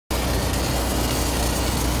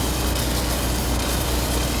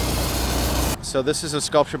So this is a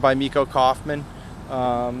sculpture by Miko Kaufman,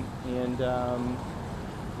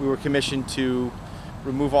 we were commissioned to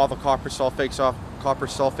remove all the copper sulfates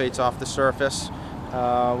off the surface.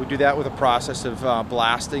 We do that with a process of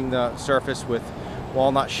blasting the surface with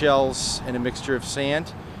walnut shells and a mixture of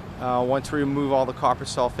sand. Once we remove all the copper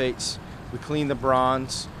sulfates, we clean the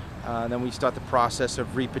bronze, then we start the process of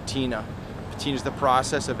repatina. Patina is the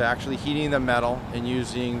process of actually heating the metal and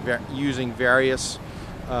using various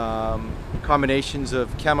combinations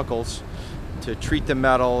of chemicals to treat the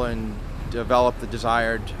metal and develop the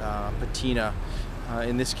desired patina.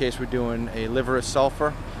 In this case, we're doing a liver of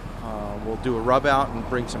sulfur. We'll do a rub out and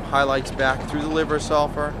bring some highlights back through the liver of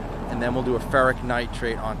sulfur, and then we'll do a ferric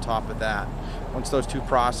nitrate on top of that. Once those two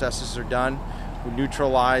processes are done, we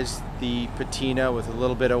neutralize the patina with a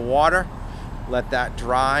little bit of water, let that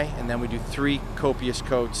dry, and then we do 3 copious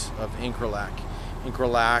coats of Incralac.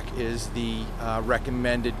 Incralac is the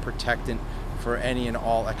recommended protectant for any and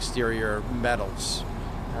all exterior metals.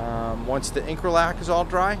 Once the Incralac is all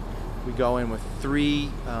dry, we go in with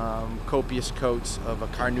 3 copious coats of a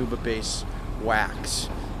carnauba-based wax.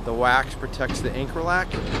 The wax protects the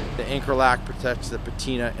Incralac protects the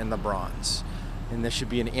patina and the bronze. And this should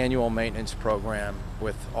be an annual maintenance program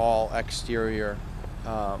with all exterior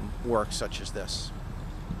work such as this.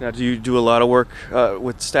 Now, do you do a lot of work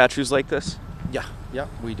with statues like this? Yeah,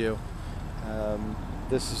 we do.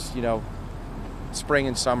 This is, spring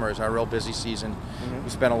and summer is our real busy season. We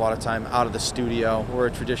spend a lot of time out of the studio. We're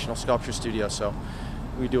a traditional sculpture studio, so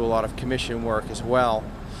we do a lot of commission work as well.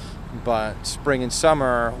 But spring and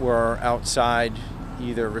summer, we're outside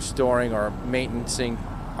either restoring or maintaining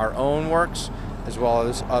our own works, as well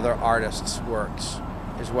as other artists' works,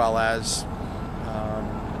 as well as,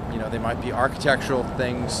 they might be architectural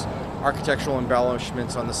things, architectural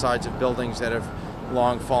embellishments on the sides of buildings that have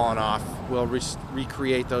long fallen off. We'll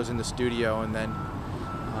recreate those in the studio and then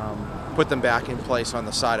put them back in place on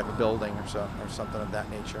the side of a building or something of that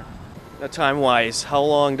nature. Now, time-wise, how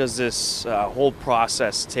long does this whole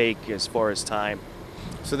process take as far as time?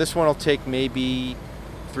 So this one will take maybe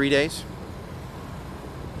 3 days.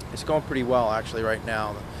 It's going pretty well actually right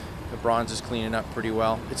now. The bronze is cleaning up pretty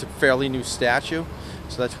well. It's a fairly new statue,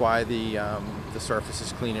 so that's why the surface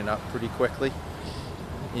is cleaning up pretty quickly.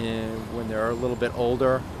 And when they're a little bit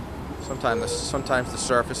older, sometimes the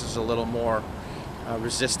surface is a little more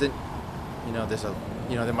resistant.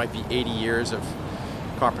 There might be 80 years of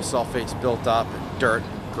copper sulfates built up, and dirt,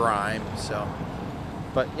 and grime.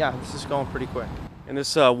 But yeah, this is going pretty quick. And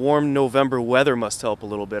this warm November weather must help a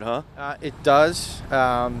little bit, huh? It does,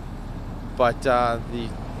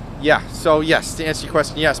 So yes, to answer your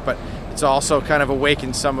question, yes, but it's also kind of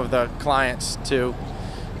awakened some of the clients to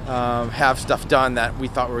have stuff done that we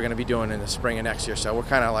thought we were going to be doing in the spring of next year. So we're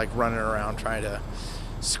kind of like running around trying to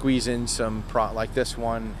squeeze in some like this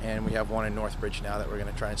one, and we have one in Northbridge now that we're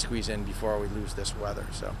going to try and squeeze in before we lose this weather.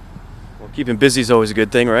 So, well, keeping busy is always a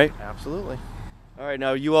good thing, right? Absolutely. All right,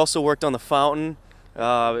 now you also worked on the fountain.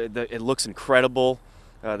 It looks incredible.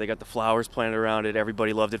 They got the flowers planted around it.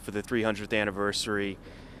 Everybody loved it for the 300th anniversary.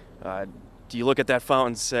 Do you look at that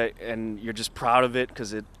fountain and you're just proud of it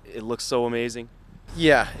because it looks so amazing?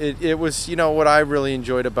 Yeah, it was, what I really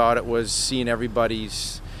enjoyed about it was seeing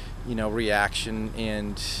everybody's, reaction,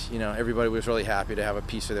 and, everybody was really happy to have a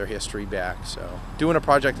piece of their history back. So doing a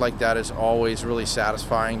project like that is always really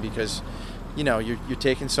satisfying because, you're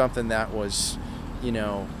taking something that was,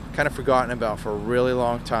 kind of forgotten about for a really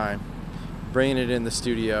long time, bringing it in the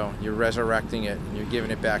studio, you're resurrecting it, and you're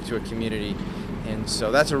giving it back to a community. And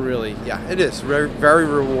so that's it is very, very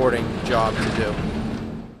rewarding job to do.